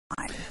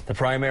The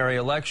primary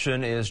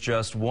election is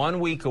just 1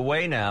 week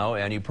away now,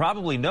 and you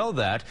probably know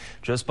that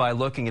just by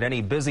looking at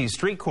any busy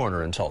street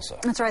corner in Tulsa.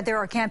 That's right. There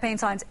are campaign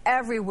signs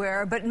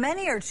everywhere, but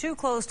many are too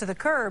close to the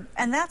curb,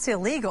 and that's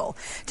illegal.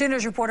 2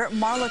 News reporter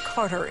Marla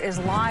Carter is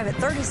live at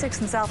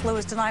 36th and South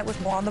Lewis tonight with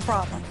more on the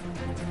problem.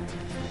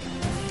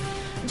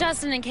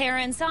 Justin and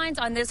Karen, signs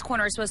on this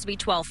corner are supposed to be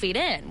 12 feet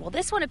in. Well,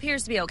 this one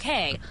appears to be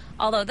okay,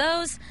 although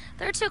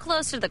they're too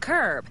close to the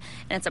curb.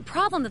 And it's a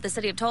problem that the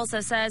city of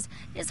Tulsa says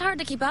is hard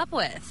to keep up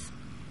with.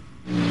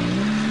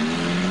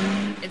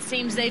 It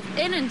seems they've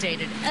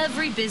inundated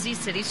every busy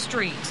city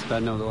street. I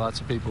know that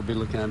lots of people will be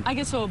looking at them. I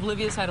get so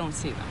oblivious I don't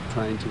see them.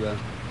 Trying to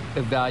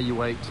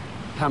evaluate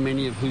how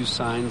many of whose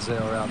signs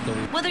there are out there.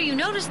 Whether you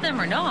notice them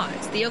or not,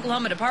 the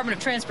Oklahoma Department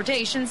of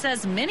Transportation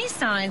says many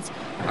signs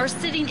are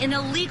sitting in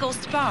illegal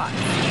spots.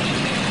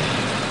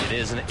 It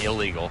isn't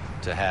illegal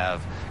to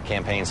have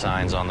campaign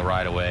signs on the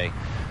right-of-way,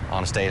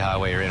 on a state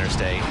highway or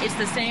interstate. It's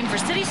the same for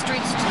city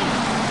streets,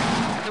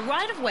 too. The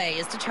right-of-way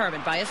is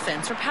determined by a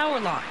fence or power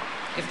line.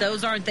 If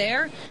those aren't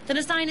there, then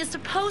a sign is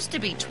supposed to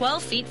be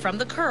 12 feet from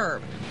the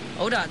curb.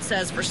 ODOT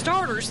says, for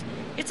starters,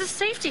 it's a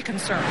safety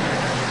concern.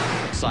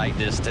 Sight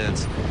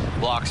distance,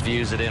 blocks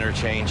views at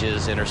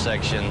interchanges,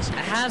 intersections. A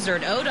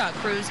hazard ODOT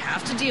crews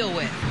have to deal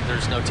with.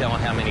 There's no telling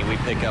how many we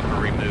pick up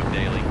or remove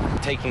daily.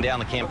 Taking down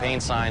the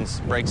campaign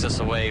signs breaks us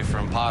away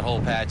from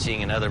pothole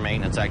patching and other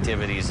maintenance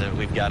activities that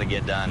we've got to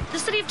get done. The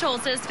city of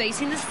Tulsa is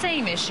facing the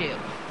same issue.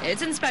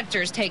 Its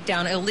inspectors take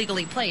down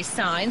illegally placed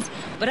signs,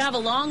 but have a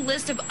long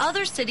list of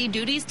other city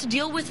duties to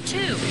deal with,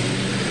 too.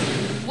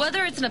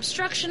 Whether it's an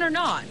obstruction or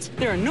not.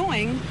 They're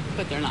annoying,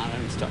 but they're not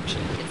an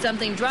obstruction. It's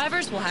something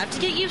drivers will have to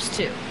get used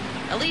to,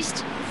 at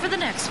least for the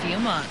next few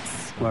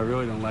months. What I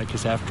really don't like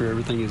is after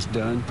everything is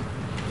done,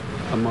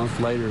 a month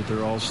later,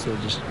 they're all still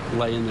just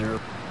laying there.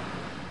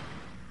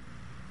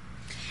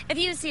 If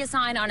you see a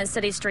sign on a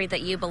city street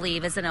that you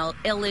believe is an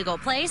illegal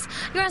place,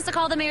 you're asked to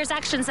call the Mayor's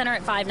Action Center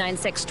at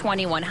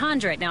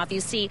 596-2100. Now, if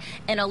you see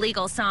an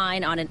illegal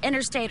sign on an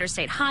interstate or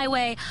state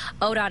highway,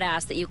 ODOT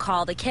asks that you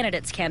call the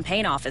candidate's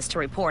campaign office to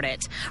report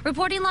it.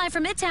 Reporting live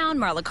from Midtown,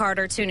 Marla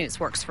Carter, 2 News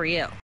Works for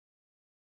you.